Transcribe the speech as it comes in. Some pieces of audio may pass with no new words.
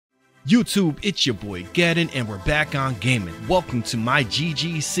YouTube, it's your boy Gadden, and we're back on gaming. Welcome to my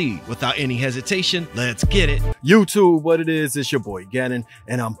GGC. Without any hesitation, let's get it. YouTube, what it is, it's your boy Gadden,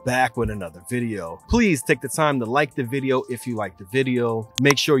 and I'm back with another video. Please take the time to like the video if you like the video.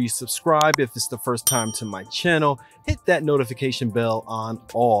 Make sure you subscribe if it's the first time to my channel. Hit that notification bell on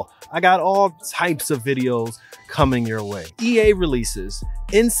all. I got all types of videos coming your way. EA releases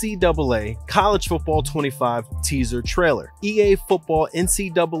NCAA College Football 25 teaser trailer. EA football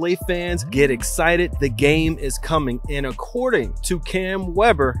NCAA fans get excited. The game is coming, and according to Cam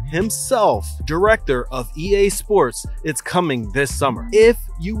Weber himself, director of EA Sports, it's coming this summer. If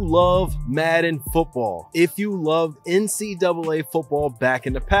you love Madden football, if you love NCAA football back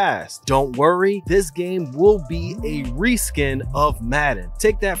in the past, don't worry, this game will be a reskin of Madden.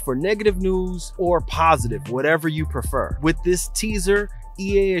 Take that for negative news or positive, whatever you prefer. With this teaser,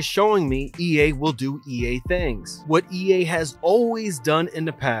 EA is showing me EA will do EA things. What EA has always done in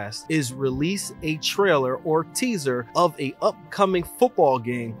the past is release a trailer or teaser of an upcoming football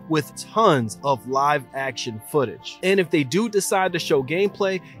game with tons of live action footage. And if they do decide to show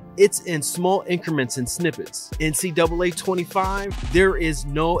gameplay, it's in small increments and snippets. NCAA 25, there is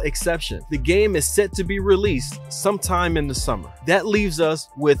no exception. The game is set to be released sometime in the summer. That leaves us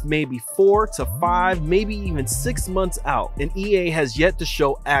with maybe 4 to 5, maybe even 6 months out, and EA has yet to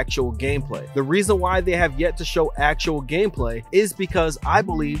show actual gameplay. The reason why they have yet to show actual gameplay is because I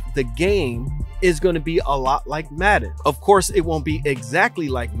believe the game is going to be a lot like Madden. Of course, it won't be exactly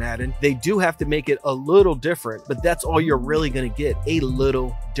like Madden. They do have to make it a little different, but that's all you're really going to get, a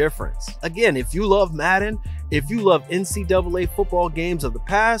little difference. Again, if you love Madden, if you love NCAA football games of the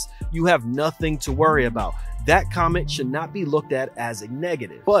past, you have nothing to worry about. That comment should not be looked at as a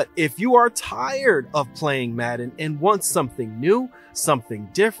negative. But if you are tired of playing Madden and want something new, something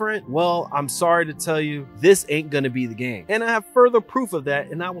different, well, I'm sorry to tell you, this ain't gonna be the game. And I have further proof of that,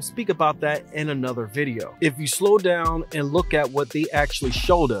 and I will speak about that in another video. If you slow down and look at what they actually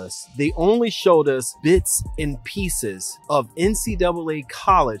showed us, they only showed us bits and pieces of NCAA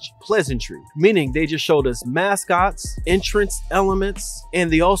college pleasantry, meaning they just showed us mascots, entrance elements,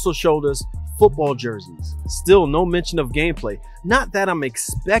 and they also showed us football jerseys. Still no mention of gameplay. Not that I'm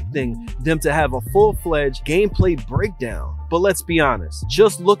expecting them to have a full-fledged gameplay breakdown, but let's be honest,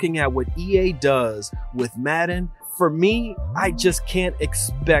 just looking at what EA does with Madden, for me, I just can't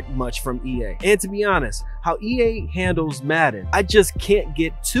expect much from EA. And to be honest, how EA handles Madden, I just can't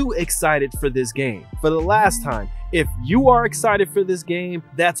get too excited for this game. For the last time, if you are excited for this game,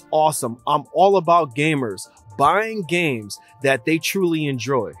 that's awesome. I'm all about gamers buying games that they truly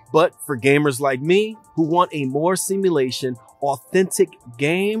enjoy. But for gamers like me who want a more simulation, authentic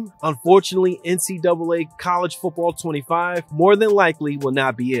game, unfortunately, NCAA College Football 25 more than likely will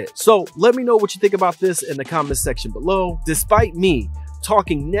not be it. So let me know what you think about this in the comment section below. Despite me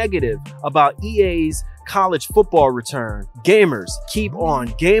talking negative about EA's college football return, gamers, keep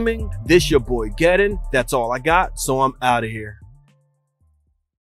on gaming. This your boy Gadden. That's all I got, so I'm out of here.